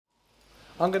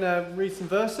I'm going to read some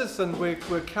verses, and we're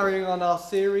carrying on our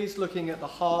series looking at the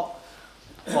heart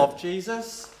of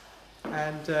Jesus.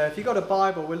 And if you've got a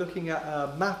Bible, we're looking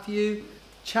at Matthew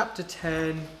chapter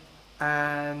 10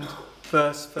 and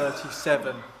verse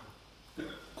 37.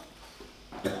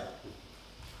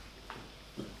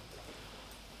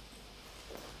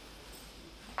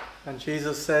 And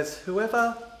Jesus says,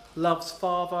 "Whoever loves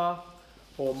father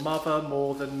or mother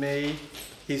more than me,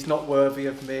 he's not worthy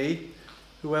of me.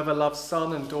 Whoever loves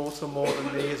son and daughter more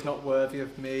than me is not worthy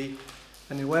of me.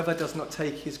 And whoever does not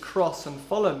take his cross and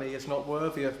follow me is not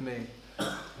worthy of me.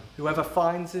 Whoever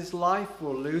finds his life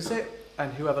will lose it,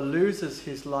 and whoever loses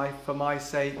his life for my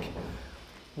sake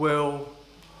will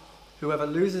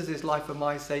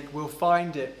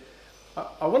find it."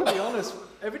 I want to be honest,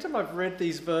 every time I've read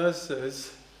these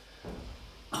verses,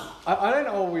 I don't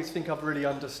always think I've really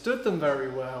understood them very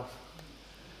well.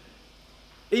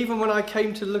 Even when I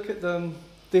came to look at them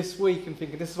this week and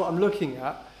thinking, this is what I'm looking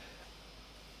at,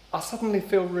 I suddenly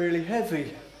feel really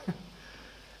heavy.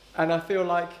 And I feel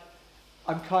like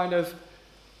I'm kind of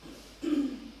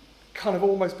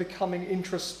almost becoming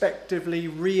introspectively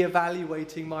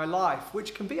re-evaluating my life,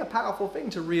 which can be a powerful thing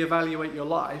to re-evaluate your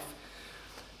life.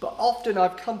 But often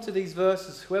I've come to these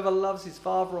verses, whoever loves his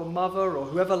father or mother, or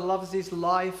whoever loves his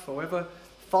life, or whoever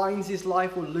finds his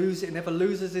life will lose it, and whoever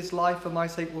loses his life for my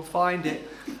sake will find it.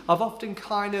 I've often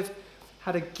kind of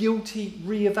had a guilty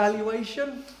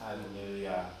re-evaluation.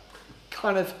 Hallelujah.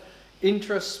 Kind of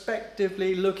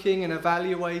introspectively looking and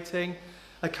evaluating,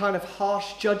 a kind of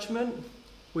harsh judgment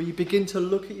where you begin to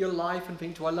look at your life and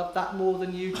think, do I love that more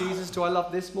than you, Jesus? Do I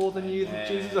love this more than you,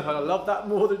 Jesus? Do I love that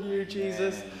more than you,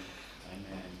 Jesus?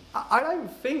 Amen. I don't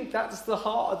think that's the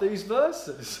heart of these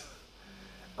verses.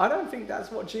 I don't think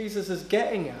that's what Jesus is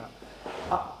getting at.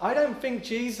 I don't think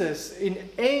Jesus in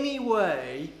any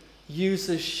way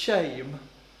uses shame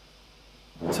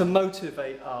to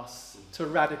motivate us to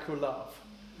radical love.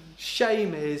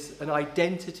 Shame is an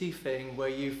identity thing where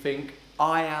you think,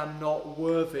 I am not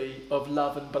worthy of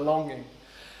love and belonging.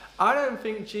 I don't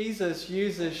think Jesus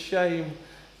uses shame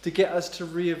to get us to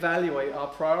reevaluate our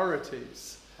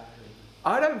priorities.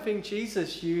 I don't think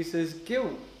Jesus uses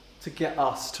guilt to get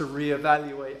us to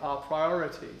reevaluate our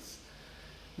priorities.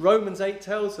 Romans 8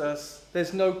 tells us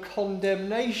there's no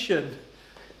condemnation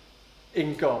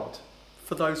in God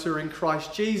for those who are in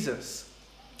Christ Jesus.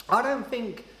 I don't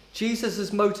think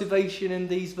Jesus' motivation in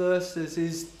these verses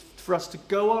is for us to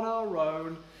go on our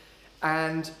own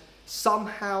and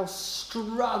somehow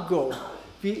struggle.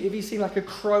 If you see like a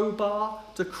crowbar,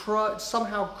 to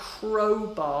somehow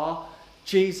crowbar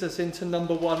Jesus into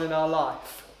number one in our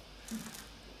life.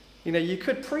 You know, you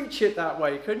could preach it that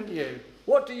way, couldn't you?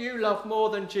 What do you love more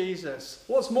than Jesus?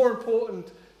 What's more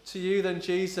important to you than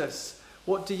Jesus?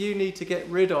 What do you need to get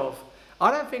rid of? I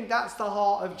don't think that's the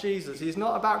heart of Jesus. He's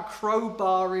not about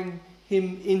crowbarring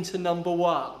him into number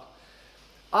one.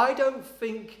 I don't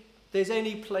think there's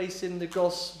any place in the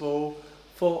gospel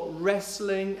for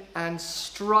wrestling and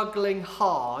struggling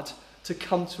hard to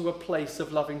come to a place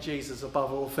of loving Jesus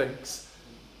above all things.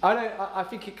 I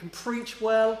think it can preach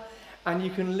well, and you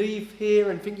can leave here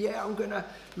and think, yeah, I'm going to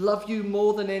love you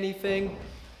more than anything,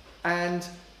 and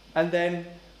then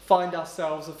find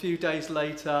ourselves a few days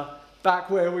later back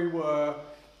where we were,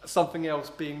 something else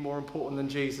being more important than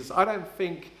Jesus. I don't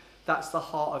think that's the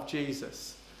heart of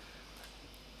Jesus.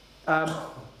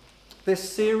 This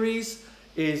series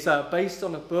is based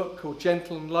on a book called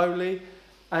Gentle and Lowly,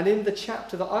 and in the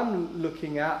chapter that I'm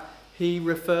looking at, he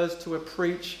refers to a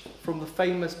preach from the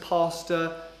famous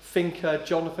pastor, thinker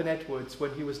Jonathan Edwards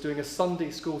when he was doing a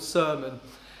Sunday school sermon,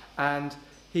 and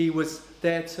he was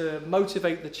there to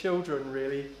motivate the children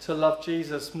really to love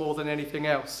Jesus more than anything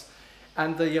else.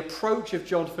 And the approach of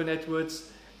Jonathan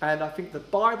Edwards, and I think the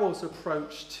Bible's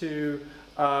approach to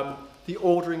the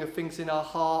ordering of things in our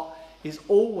heart, is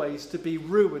always to be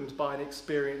ruined by an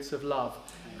experience of love.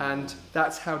 And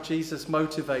that's how Jesus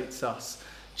motivates us.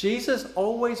 Jesus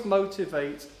always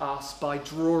motivates us by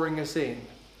drawing us in.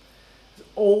 It's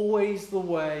always the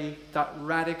way that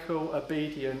radical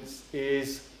obedience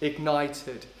is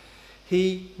ignited.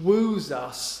 He woos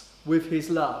us with his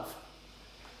love.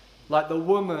 Like the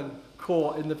woman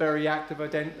caught in the very act of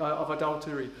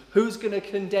adultery. Who's going to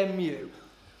condemn you?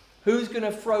 Who's going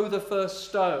to throw the first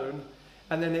stone?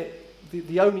 And then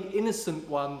the only innocent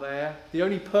one there, the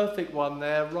only perfect one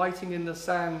there, writing in the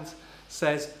sand,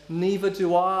 says, neither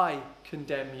do I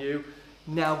condemn you.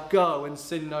 Now go and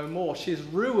sin no more. She's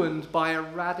ruined by a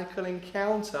radical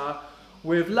encounter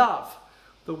with love.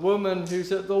 The woman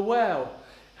who's at the well,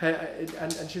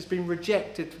 and she's been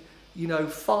rejected,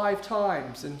 5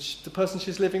 times. And the person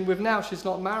she's living with now, she's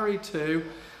not married to,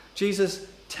 Jesus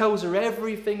tells her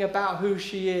everything about who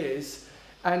she is,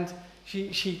 and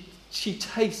she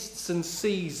tastes and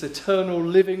sees eternal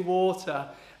living water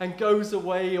and goes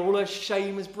away. All her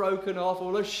shame is broken off,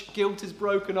 all her guilt is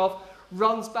broken off,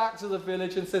 runs back to the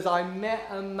village and says, I met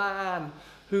a man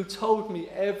who told me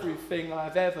everything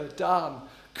I've ever done.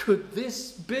 Could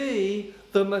this be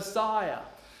the Messiah?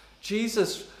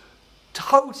 Jesus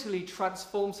totally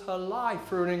transforms her life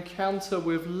through an encounter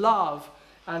with love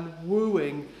and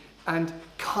wooing and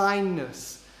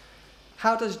kindness.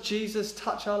 How does Jesus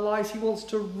touch our lives? He wants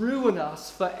to ruin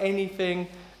us for anything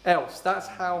else. That's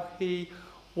how he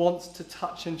wants to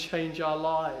touch and change our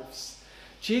lives.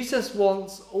 Jesus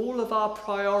wants all of our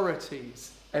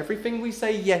priorities, everything we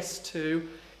say yes to,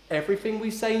 everything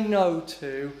we say no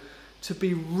to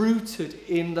be rooted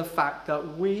in the fact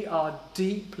that we are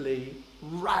deeply,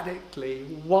 radically,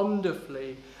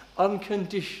 wonderfully,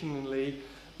 unconditionally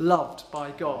loved by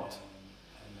God.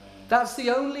 That's the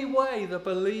only way the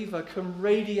believer can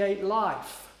radiate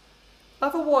life.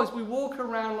 Otherwise, we walk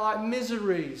around like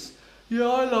miseries. Yeah,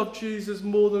 I love Jesus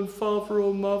more than father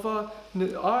or mother.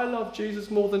 I love Jesus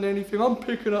more than anything. I'm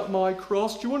picking up my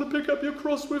cross. Do you want to pick up your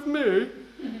cross with me?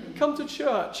 Come to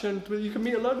church and you can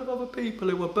meet a load of other people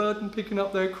who are burdened picking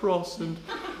up their cross, and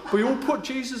we all put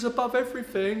Jesus above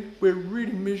everything. We're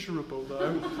really miserable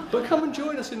though. But come and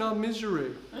join us in our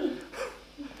misery.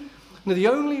 Now, the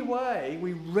only way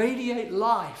we radiate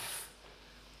life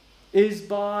is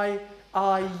by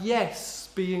our yes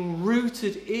being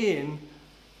rooted in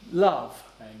love.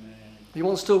 Amen. He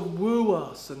wants to woo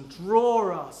us and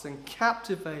draw us and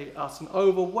captivate us and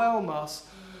overwhelm us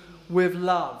with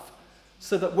love,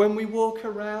 so that when we walk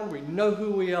around, we know who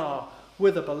we are.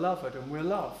 We're the beloved and we're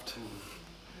loved.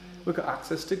 We've got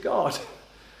access to God.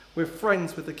 We're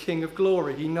friends with the King of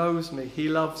Glory. He knows me. He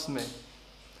loves me.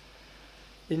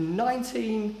 In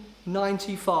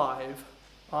 1995,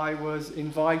 I was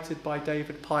invited by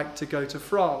David Pike to go to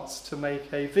France to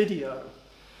make a video.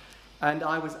 And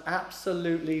I was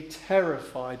absolutely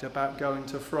terrified about going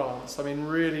to France. I mean,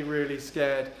 really, really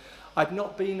scared. I'd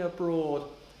not been abroad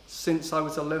since I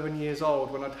was 11 years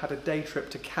old, when I'd had a day trip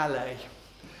to Calais.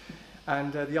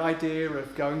 And the idea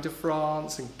of going to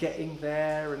France and getting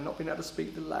there and not being able to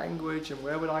speak the language and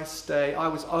where would I stay, I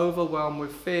was overwhelmed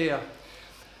with fear.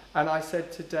 And I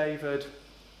said to David,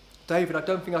 I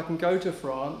don't think I can go to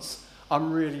France.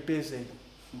 I'm really busy.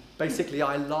 Basically,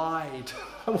 I lied.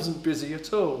 I wasn't busy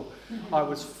at all. I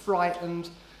was frightened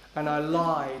and I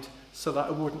lied so that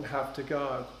I wouldn't have to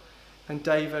go. And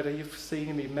David, you've seen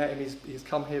him, you've met him, he's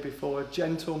come here before. A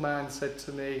gentle man said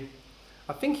to me,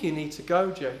 I think you need to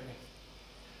go, Jamie.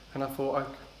 And I thought,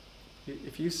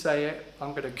 if you say it,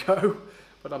 I'm going to go,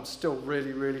 but I'm still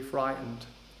really, really frightened.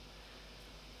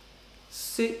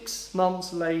 6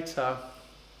 months later,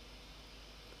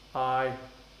 I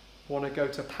want to go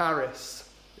to Paris.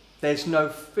 There's no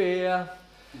fear.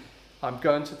 I'm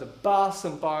going to the bus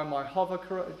and buying my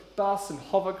hovercraft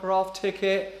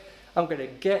ticket. I'm going to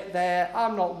get there.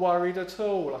 I'm not worried at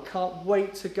all. I can't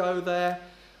wait to go there.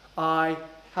 I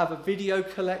have a video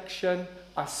collection.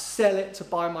 I sell it to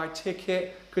buy my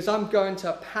ticket because I'm going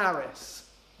to Paris.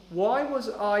 Why was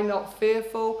I not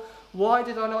fearful? Why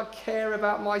did I not care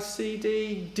about my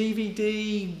CD,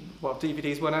 DVD, well,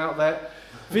 DVDs went out there,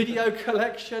 video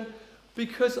collection?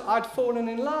 Because I'd fallen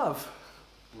in love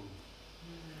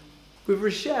with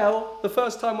Rochelle the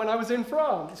first time when I was in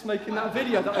France, making that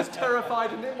video that I was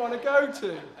terrified and didn't want to go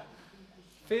to.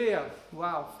 Fear,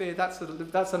 wow, fear, that's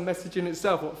a message in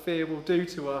itself, what fear will do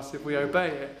to us if we obey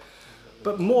it.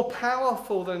 But more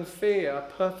powerful than fear,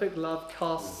 perfect love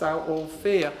casts out all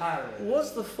fear.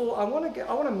 Was the thought, I want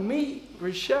to meet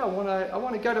Rochelle, I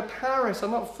want to go to Paris,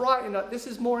 I'm not frightened. This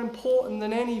is more important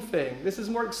than anything. This is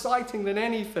more exciting than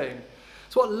anything.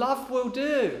 It's what love will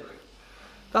do.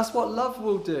 That's what love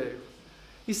will do.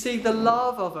 You see, the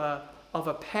love of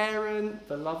a parent,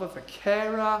 the love of a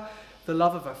carer, the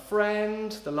love of a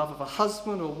friend, the love of a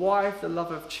husband or wife, the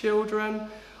love of children,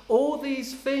 all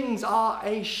these things are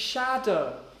a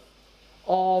shadow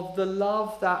of the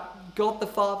love that God the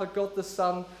Father, God the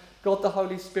Son, God the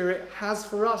Holy Spirit has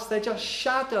for us. They're just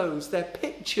shadows, they're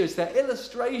pictures, they're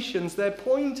illustrations, they're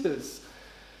pointers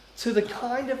to the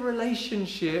kind of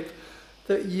relationship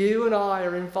that you and I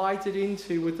are invited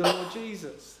into with the Lord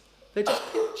Jesus. They're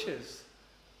just pictures.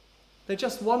 They're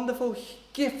just wonderful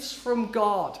gifts from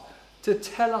God to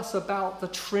tell us about the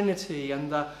Trinity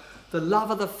and the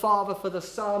love of the Father for the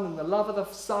Son, and the love of the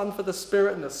Son for the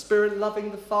Spirit, and the Spirit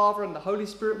loving the Father, and the Holy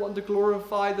Spirit wanting to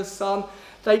glorify the Son.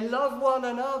 They love one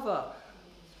another.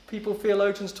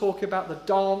 Theologians talk about the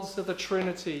dance of the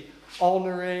Trinity,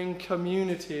 honouring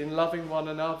community and loving one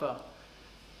another.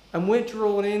 And we're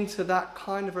drawn into that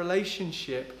kind of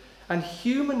relationship. And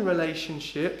human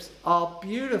relationships are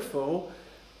beautiful,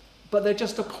 but they're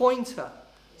just a pointer.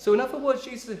 So in other words,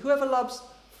 Jesus said, whoever loves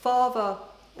father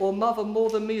or mother more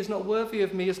than me is not worthy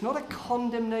of me. It's not a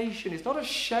condemnation. It's not a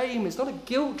shame. It's not a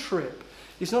guilt trip.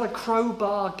 It's not a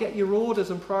crowbar, get your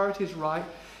orders and priorities right.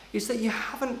 It's that you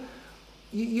haven't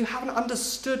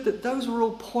understood that those are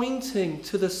all pointing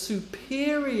to the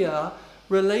superior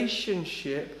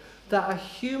relationship that a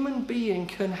human being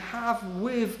can have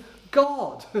with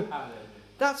God.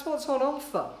 That's what's on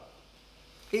offer.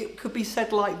 It could be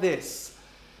said like this,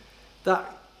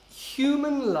 that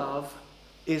human love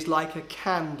is like a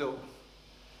candle.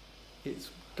 It's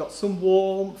got some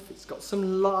warmth, it's got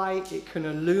some light, it can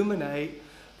illuminate.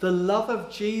 The love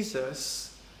of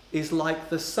Jesus is like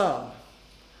the sun.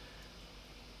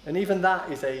 And even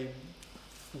that is a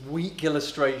weak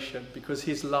illustration because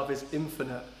his love is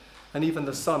infinite and even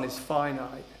the sun is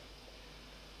finite.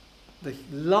 The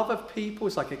love of people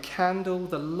is like a candle.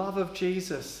 The love of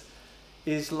Jesus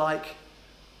is like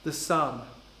the sun.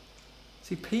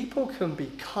 See, people can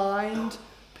be kind,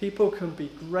 people can be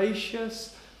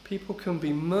gracious, people can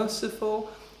be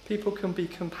merciful, people can be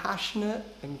compassionate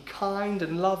and kind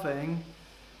and loving,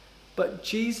 but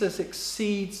Jesus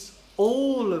exceeds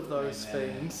all of those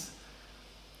things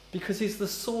because he's the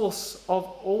source of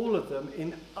all of them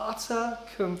in utter,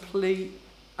 complete,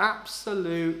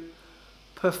 absolute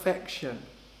perfection.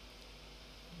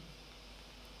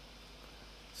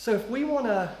 So if we want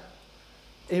to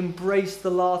embrace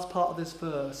the last part of this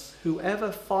verse,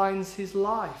 whoever finds his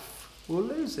life will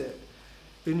lose it,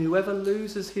 and whoever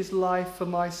loses his life for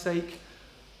my sake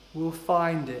will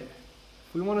find it.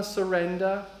 If we want to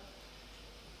surrender,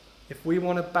 if we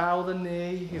want to bow the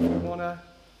knee, if we want to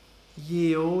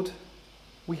yield,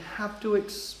 we have to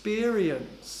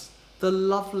experience the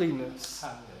loveliness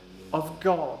of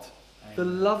God, the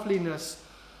loveliness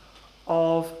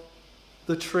of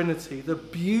the Trinity, the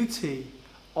beauty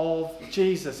of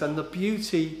Jesus and the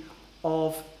beauty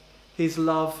of his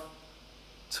love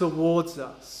towards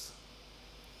us.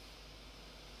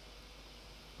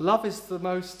 Love as the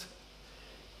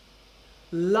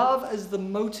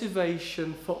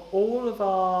motivation for all of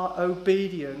our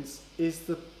obedience is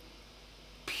the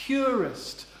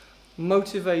purest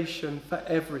motivation for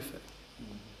everything.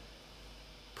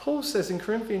 Paul says in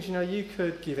Corinthians, you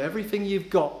could give everything you've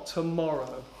got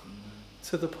tomorrow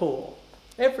to the poor.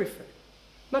 Everything.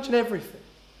 Imagine everything.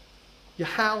 Your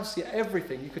house, your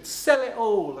everything. You could sell it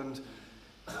all.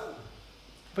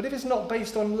 But if it's not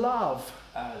based on love,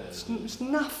 it's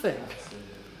nothing.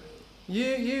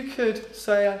 You could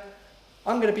say,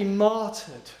 I'm going to be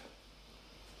martyred.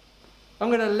 I'm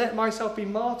going to let myself be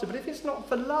martyred. But if it's not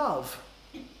for love,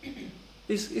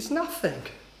 it's nothing.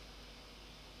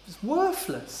 It's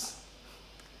worthless.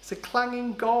 It's a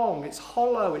clanging gong. It's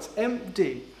hollow. It's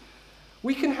empty.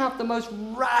 We can have the most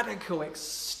radical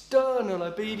external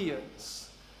obedience.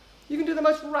 You can do the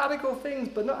most radical things,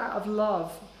 but not out of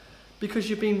love, because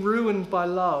you've been ruined by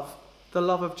love, the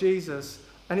love of Jesus,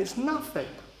 and it's nothing.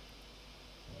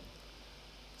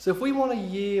 So if we want to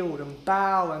yield and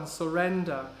bow and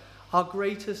surrender, our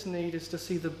greatest need is to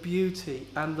see the beauty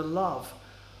and the love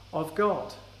of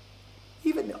God.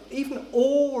 Even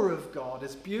awe of God,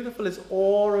 as beautiful as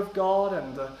awe of God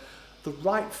and the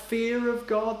right fear of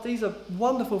God, these are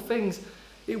wonderful things.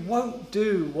 It won't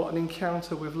do what an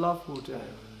encounter with love will do.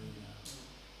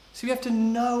 So you have to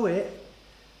know it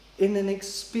in an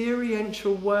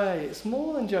experiential way. It's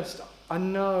more than just, I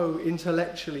know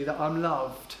intellectually that I'm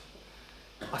loved.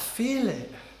 I feel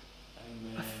it.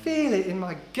 Amen. I feel it in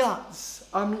my guts.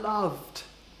 I'm loved.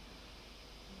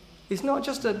 It's not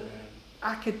just an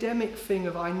academic thing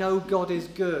of I know God is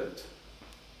good.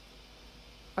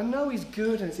 I know he's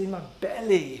good and it's in my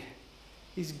belly.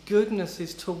 His goodness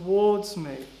is towards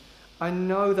me. I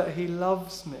know that he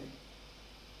loves me.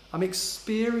 I'm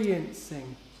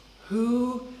experiencing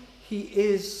who he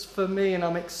is for me, and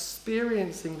I'm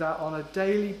experiencing that on a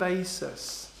daily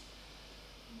basis.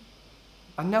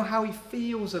 I know how he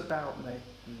feels about me.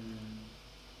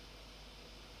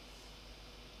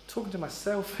 Talking to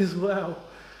myself as well.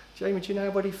 Jamie, do you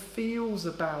know what he feels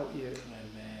about you?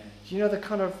 Amen. Do you know the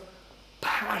kind of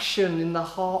passion in the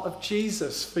heart of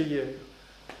Jesus for you?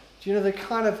 Do you know the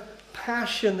kind of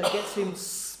passion that gets him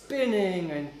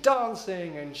spinning and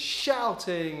dancing and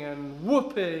shouting and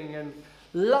whooping and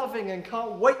loving and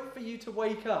can't wait for you to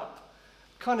wake up?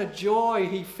 The kind of joy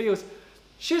he feels.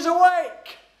 She's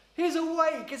awake! He's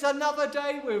awake! It's another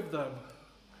day with them.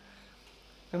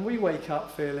 And we wake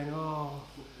up feeling,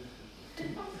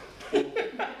 didn't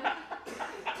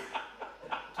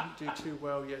do too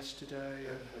well yesterday.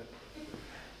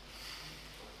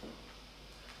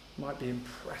 Might be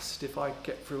impressed if I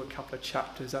get through a couple of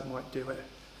chapters. That might do it.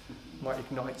 Might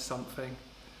ignite something.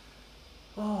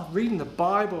 Oh, reading the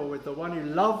Bible with the one who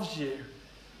loves you.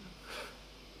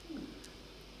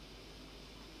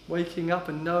 Waking up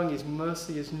and knowing his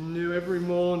mercy is new every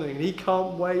morning. He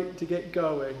can't wait to get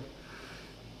going.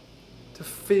 To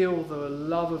feel the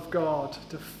love of God.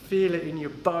 To feel it in your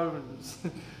bones.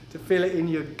 To feel it in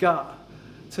your gut.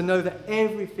 To know that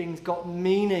everything's got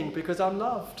meaning because I'm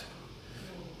loved.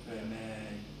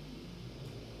 Amen.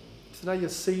 To know you're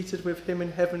seated with him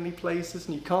in heavenly places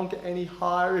and you can't get any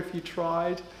higher if you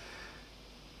tried.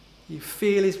 You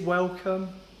feel his welcome,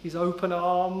 his open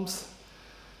arms,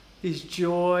 his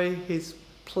joy, his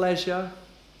pleasure.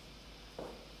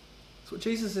 That's what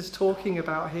Jesus is talking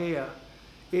about here.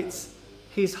 It's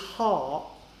his heart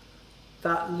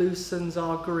that loosens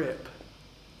our grip.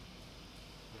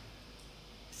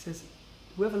 He says,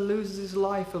 whoever loses his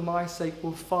life for my sake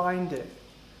will find it.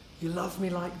 You love me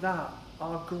like that.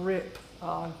 Our grip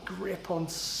on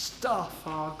stuff,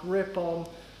 our grip on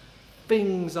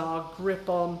things, our grip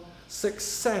on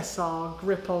success, our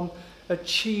grip on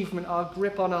achievement, our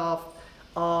grip on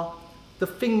the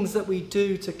things that we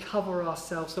do to cover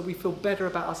ourselves so we feel better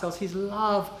about ourselves. His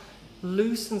love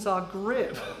loosens our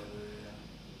grip.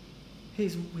 He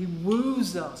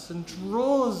woos us and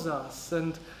draws us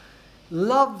and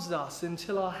loves us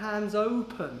until our hands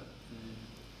open.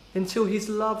 Until his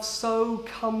love so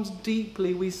comes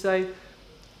deeply, we say,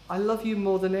 I love you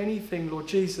more than anything, Lord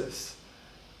Jesus.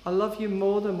 I love you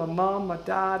more than my mum, my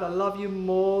dad. I love you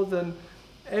more than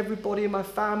everybody in my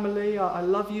family. I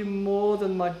love you more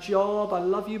than my job. I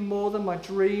love you more than my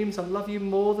dreams. I love you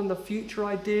more than the future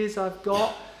ideas I've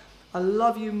got. I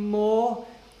love you more.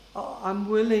 I'm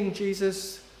willing,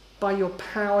 Jesus, by your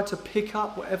power to pick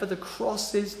up whatever the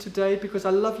cross is today because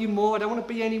I love you more. I don't want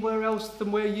to be anywhere else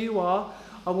than where you are.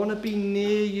 I want to be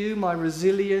near you. My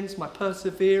resilience, my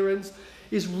perseverance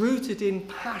is rooted in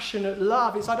passionate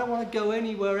love. I don't want to go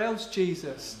anywhere else,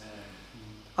 Jesus.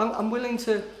 I'm willing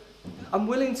to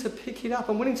pick it up.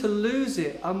 I'm willing to lose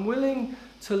it. I'm willing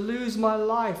to lose my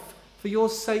life for your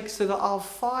sake so that I'll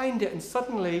find it. And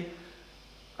suddenly,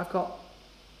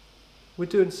 we're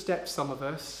doing steps, some of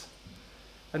us.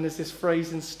 And there's this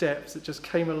phrase in steps that just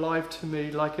came alive to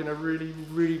me like in a really,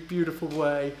 really beautiful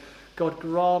way. God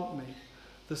grant me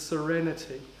the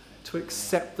serenity to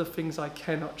accept the things I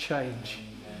cannot change.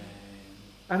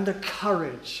 And the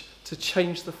courage to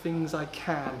change the things I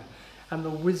can. And the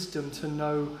wisdom to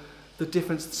know the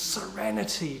difference.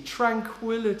 Serenity,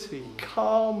 tranquility,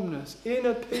 calmness,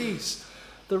 inner peace.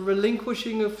 The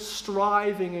relinquishing of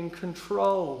striving and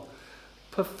control.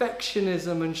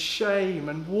 Perfectionism and shame.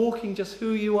 And walking just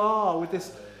who you are with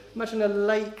this. Imagine a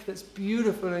lake that's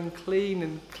beautiful and clean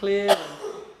and clear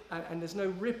and there's no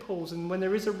ripples. And when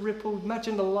there is a ripple,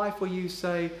 imagine the life where you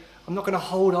say, I'm not going to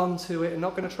hold on to it. I'm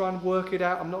not going to try and work it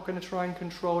out. I'm not going to try and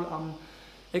control it. I'm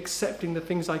accepting the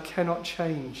things I cannot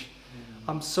change.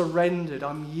 I'm surrendered.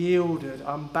 I'm yielded.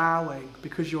 I'm bowing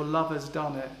because your love has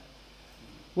done it.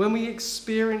 When we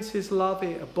experience his love,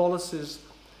 it abolishes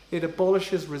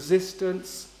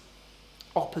resistance,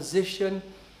 opposition.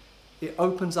 It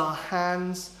opens our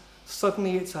hands.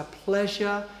 Suddenly it's a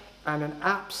pleasure and an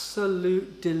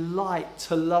absolute delight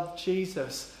to love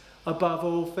Jesus above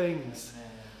all things.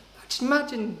 Just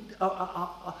imagine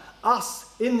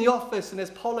us in the office and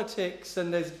there's politics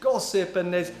and there's gossip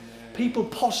and there's people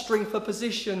posturing for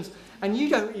positions and you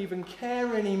don't even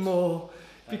care anymore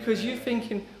because you're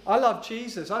thinking, I love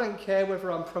Jesus. I don't care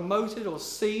whether I'm promoted or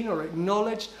seen or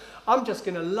acknowledged. I'm just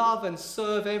going to love and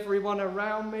serve everyone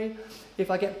around me.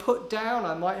 If I get put down,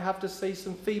 I might have to say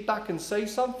some feedback and say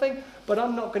something, but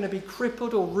I'm not going to be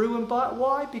crippled or ruined by it.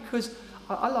 Why? Because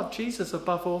I love Jesus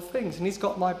above all things, and he's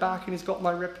got my back and he's got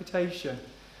my reputation.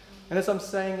 And as I'm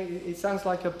saying, it sounds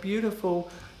like a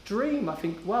beautiful dream. I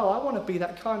think, well, I want to be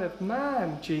that kind of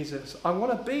man, Jesus. I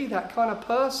want to be that kind of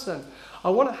person. I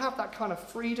want to have that kind of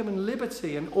freedom and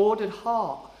liberty and ordered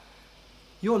heart.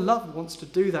 Your love wants to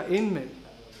do that in me.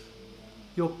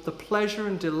 The pleasure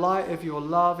and delight of your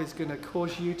love is going to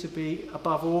cause you to be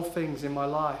above all things in my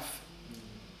life.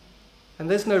 And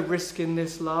there's no risk in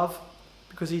this love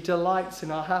because he delights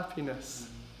in our happiness.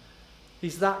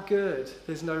 He's that good.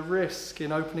 There's no risk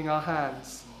in opening our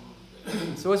hands.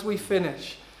 So as we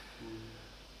finish,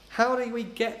 how do we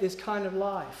get this kind of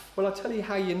life? Well, I'll tell you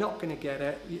how you're not going to get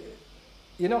it.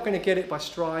 You're not going to get it by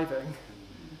striving.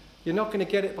 You're not going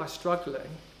to get it by struggling.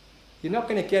 You're not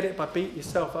going to get it by beating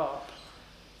yourself up.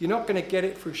 You're not going to get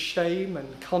it through shame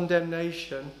and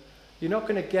condemnation. You're not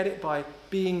going to get it by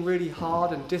being really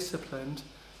hard and disciplined.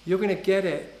 You're going to get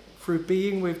it through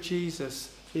being with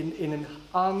Jesus in an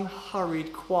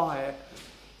unhurried quiet,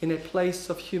 in a place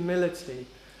of humility,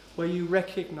 where you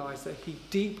recognize that he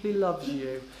deeply loves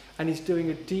you and he's doing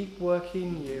a deep work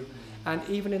in you. And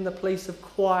even in the place of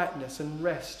quietness and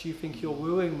rest, you think you're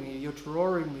wooing me, you're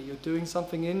drawing me, you're doing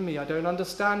something in me. I don't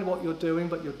understand what you're doing,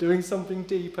 but you're doing something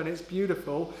deep, and it's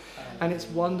beautiful and it's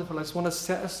wonderful. I just want to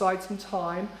set aside some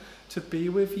time to be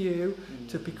with you,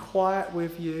 to be quiet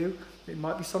with you. It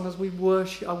might be sometimes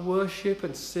I worship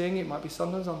and sing. It might be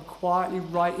sometimes I'm quietly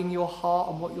writing your heart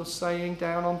and what you're saying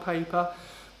down on paper.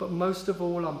 But most of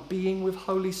all, I'm being with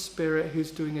Holy Spirit,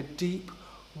 who's doing a deep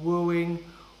wooing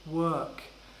work.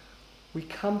 We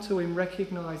come to him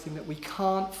recognizing that we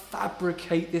can't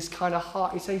fabricate this kind of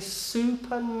heart. It's a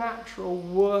supernatural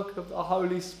work of the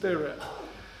Holy Spirit.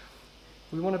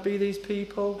 We want to be these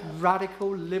people, radical,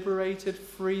 liberated,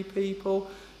 free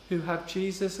people who have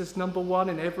Jesus as number one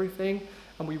in everything,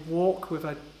 and we walk with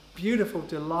a beautiful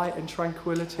delight and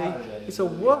tranquility. It's a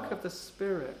work of the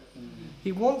Spirit.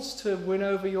 He wants to win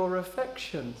over your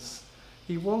affections.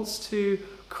 He wants to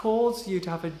cause you to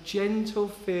have a gentle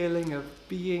feeling of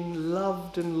being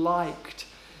loved and liked,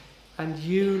 and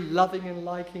you loving and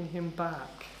liking him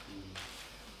back.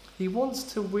 He wants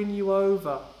to win you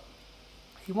over.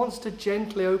 He wants to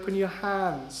gently open your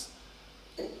hands.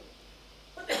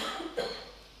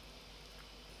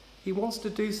 He wants to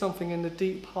do something in the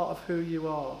deep part of who you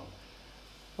are.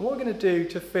 And what we're going to do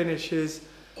to finish is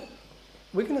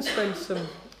we're going to spend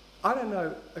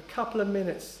a couple of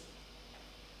minutes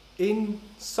in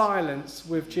silence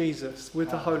with Jesus,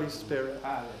 with the Holy Spirit.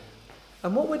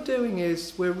 And what we're doing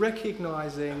is we're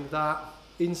recognizing that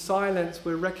in silence,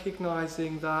 we're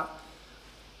recognizing that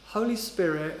Holy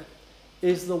Spirit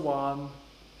is the one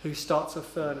who starts a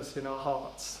furnace in our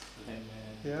hearts. Amen.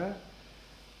 Yeah?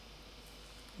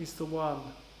 He's the one.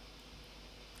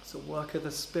 It's a work of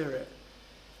the Spirit.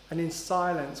 And in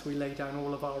silence, we lay down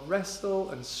all of our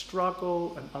wrestle and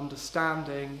struggle and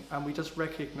understanding, and we just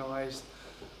recognize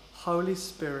Holy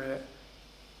Spirit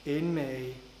in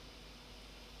me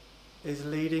is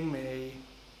leading me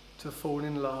to fall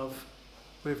in love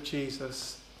with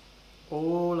Jesus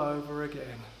all over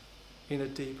again in a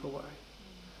deeper way.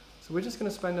 So we're just going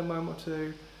to spend a moment or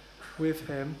two with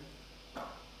him.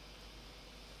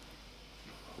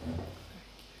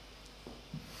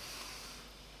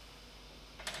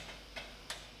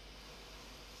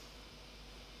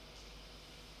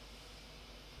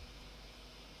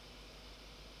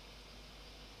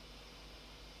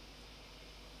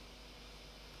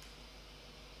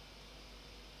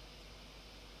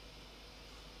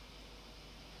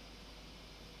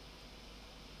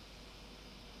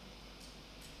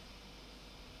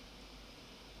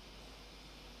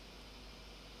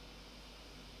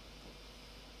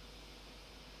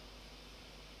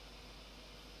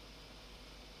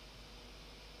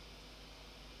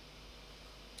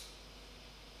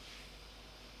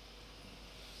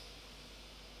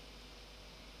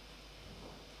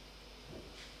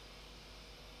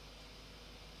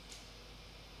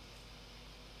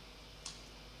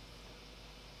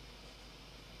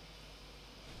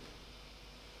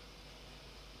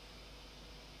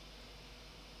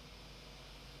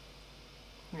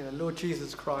 Lord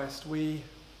Jesus Christ, we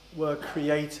were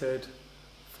created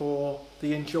for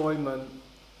the enjoyment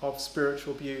of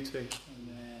spiritual beauty.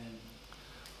 Amen.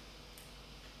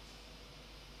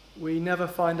 We never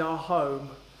find our home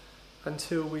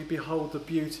until we behold the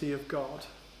beauty of God.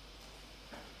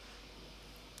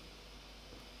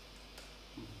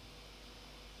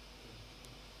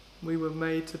 We were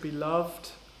made to be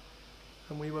loved,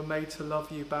 and we were made to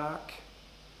love you back.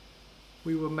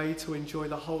 We were made to enjoy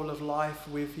the whole of life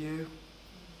with you,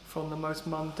 from the most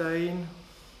mundane,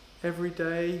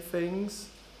 everyday things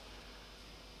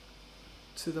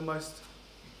to the most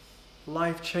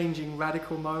life-changing,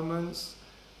 radical moments.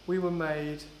 We were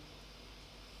made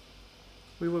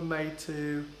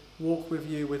to walk with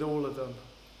you with all of them.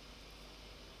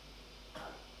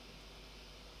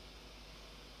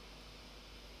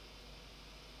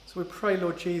 So we pray,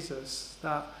 Lord Jesus,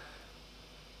 that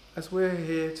as we're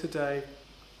here today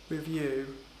with you,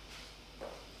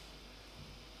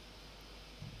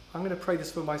 I'm going to pray this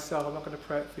for myself, I'm not going to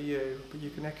pray it for you, but you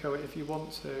can echo it if you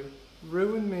want to.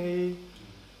 Ruin me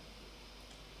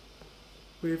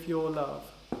with your love.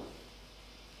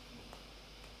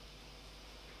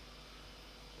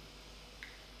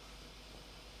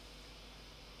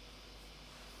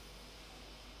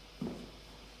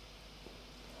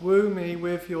 Woo me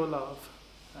with your love.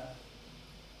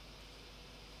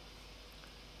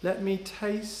 Let me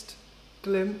taste,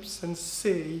 glimpse and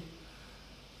see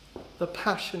the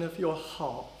passion of your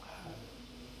heart.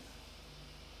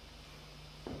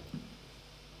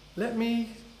 Let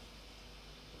me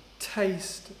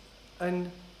taste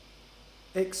and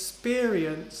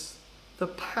experience the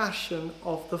passion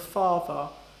of the Father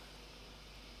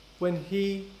when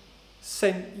he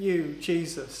sent you,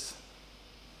 Jesus.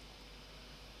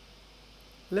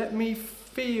 Let me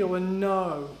feel and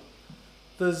know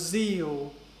the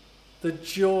zeal, the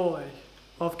joy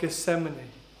of Gethsemane,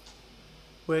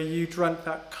 where you drank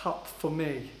that cup for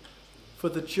me, for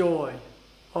the joy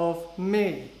of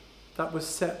me that was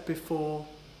set before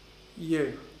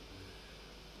you.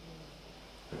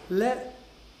 Let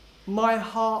my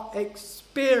heart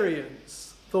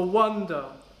experience the wonder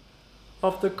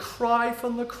of the cry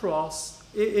from the cross,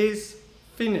 "It is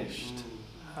finished."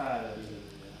 Hallelujah.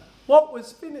 What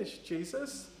was finished,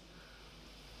 Jesus?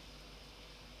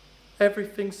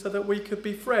 Everything so that we could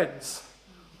be friends,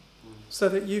 so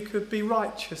that you could be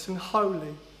righteous and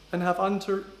holy and have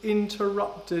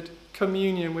uninterrupted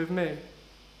communion with me.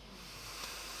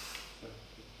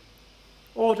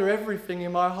 Order everything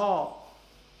in my heart.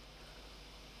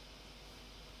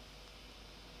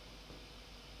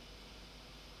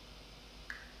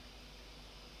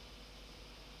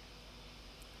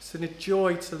 It's a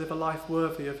joy to live a life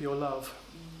worthy of your love.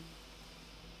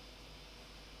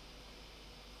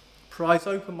 Prise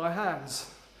open my hands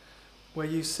where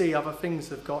you see other things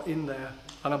have got in there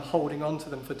and I'm holding on to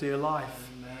them for dear life.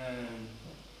 Amen.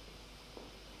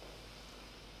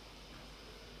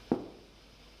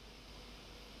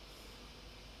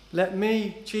 Let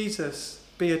me, Jesus,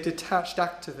 be a detached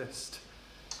activist.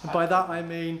 And by that I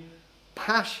mean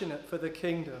passionate for the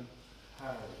kingdom,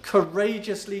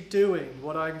 courageously doing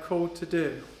what I'm called to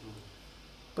do,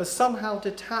 but somehow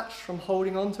detached from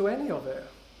holding on to any of it,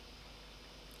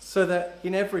 so that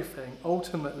in everything,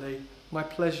 ultimately, my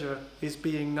pleasure is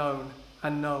being known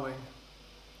and knowing.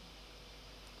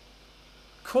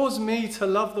 Cause me to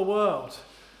love the world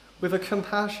with a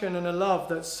compassion and a love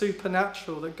that's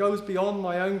supernatural, that goes beyond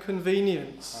my own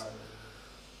convenience.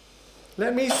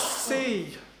 Let me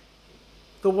see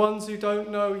the ones who don't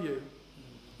know you.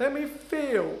 Let me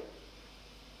feel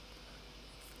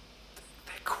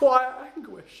their quiet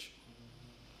anguish.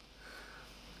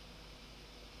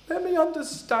 Let me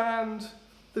understand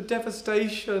the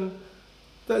devastation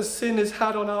that sin has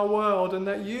had on our world, and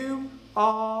that you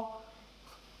are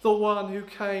the one who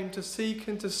came to seek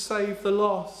and to save the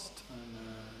lost.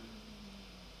 Amen.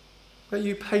 That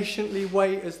you patiently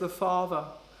wait as the Father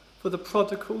for the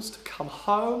prodigals to come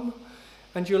home,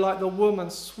 and you're like the woman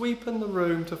sweeping the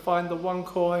room to find the one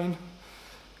coin.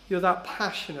 You're that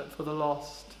passionate for the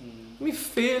lost. Let me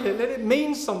feel it. Let it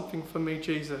mean something for me,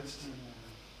 Jesus.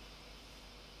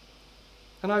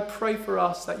 And I pray for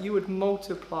us that you would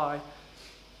multiply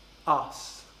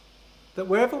us. That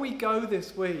wherever we go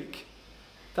this week,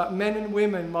 that men and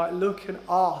women might look and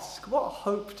ask, what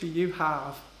hope do you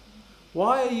have?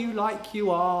 Why are you like you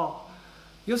are?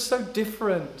 You're so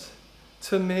different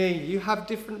to me. You have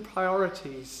different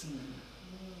priorities.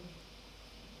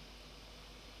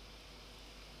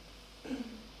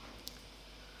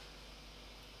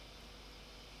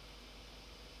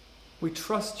 We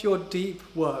trust your deep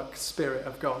work, Spirit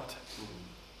of God.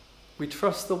 We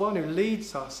trust the one who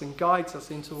leads us and guides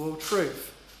us into all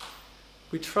truth.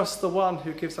 We trust the one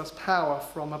who gives us power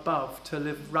from above to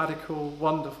live radical,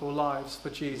 wonderful lives for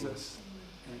Jesus.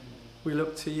 We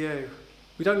look to you.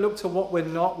 We don't look to what we're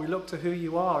not, we look to who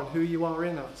you are and who you are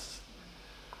in us.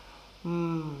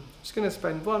 I'm just going to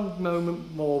spend one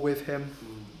moment more with him.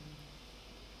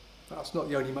 That's not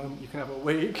the only moment you can have a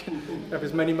week. Have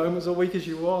as many moments a week as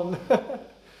you want.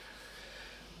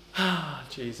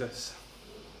 Jesus.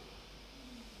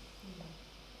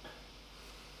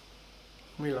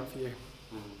 We love you.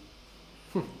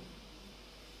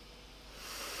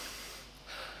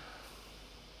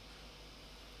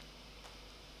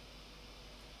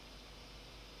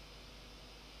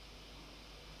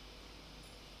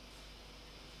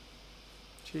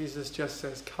 Jesus just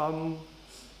says, come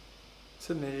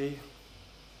to me,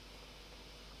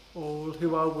 all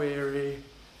who are weary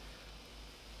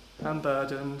and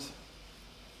burdened,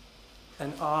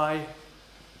 and I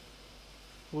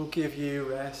will give you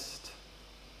rest.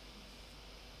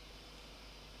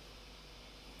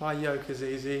 My yoke is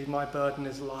easy, my burden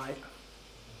is light.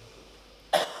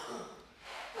 And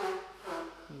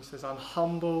he says, I'm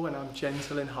humble and I'm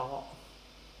gentle in heart.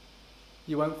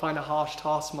 You won't find a harsh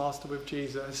taskmaster with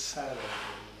Jesus.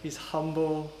 He's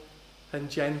humble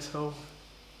and gentle.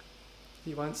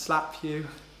 He won't slap you.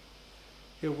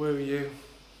 He'll woo you,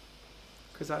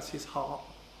 because that's his heart.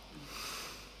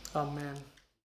 Amen.